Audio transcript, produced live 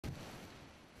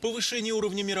Повышение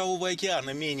уровня Мирового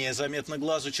океана менее заметно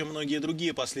глазу, чем многие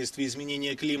другие последствия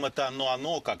изменения климата, но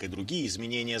оно, как и другие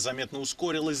изменения, заметно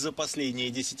ускорилось за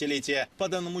последние десятилетия. По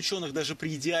данным ученых, даже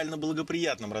при идеально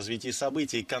благоприятном развитии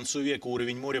событий к концу века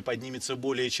уровень моря поднимется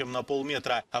более чем на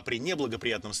полметра, а при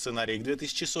неблагоприятном сценарии к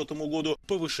 2100 году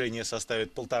повышение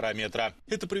составит 1,5 метра.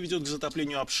 Это приведет к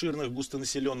затоплению обширных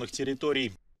густонаселенных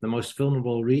территорий. The most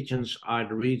vulnerable regions are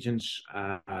the regions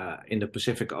in the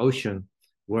Pacific Ocean,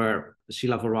 where sea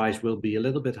level rise will be a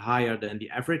little bit higher than the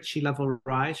average sea level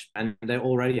rise. And they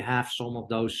already have some of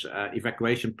those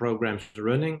evacuation programs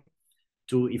running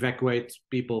to evacuate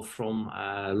people from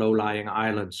low-lying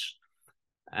islands.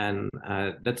 And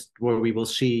that's where we will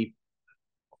see,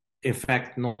 in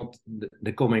fact, not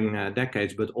the coming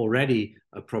decades, but already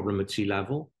a problem at sea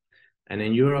level. And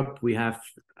in Europe, we have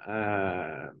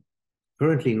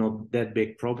currently not that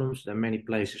big problems. There are many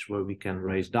places where we can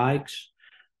raise dikes.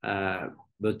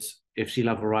 But if sea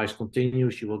level rise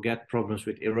continues, you will get problems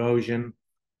with erosion,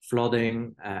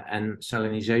 flooding, and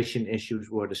salinization issues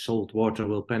where the salt water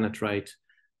will penetrate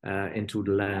into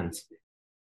the land.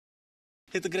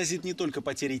 Это грозит не только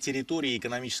потерей территории и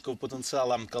экономического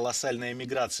потенциала. Колоссальная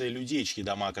миграция людей, чьи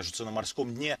дома окажутся на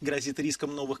морском дне, грозит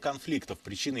риском новых конфликтов,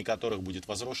 причиной которых будет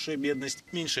возросшая бедность,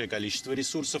 меньшее количество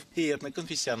ресурсов и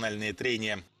этноконфессиональные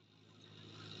трения.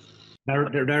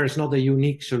 There is not a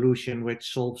unique solution which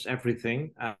solves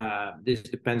everything. This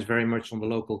depends very much on the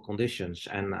local conditions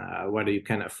and whether you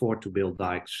can afford to build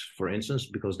dikes, for instance,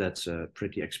 because that's a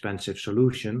pretty expensive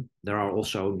solution. There are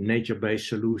also nature-based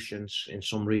solutions in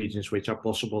some regions which are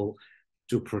possible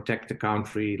to protect the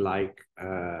country, like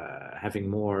having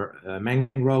more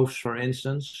mangroves, for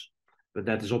instance. But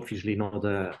that is obviously not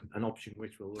an option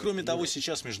which will work. Кроме того,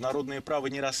 сейчас международное право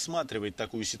не рассматривает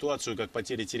такую ситуацию, как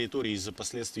потеря территории из-за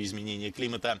последствий изменения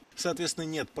климата. Соответственно,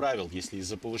 нет правил. Если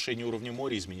из-за повышения уровня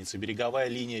моря изменится береговая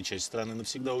линия, часть страны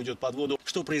навсегда уйдет под воду.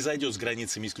 Что произойдет с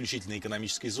границами исключительной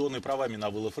экономической зоны, правами на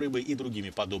вылов рыбы и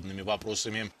другими подобными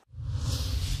вопросами?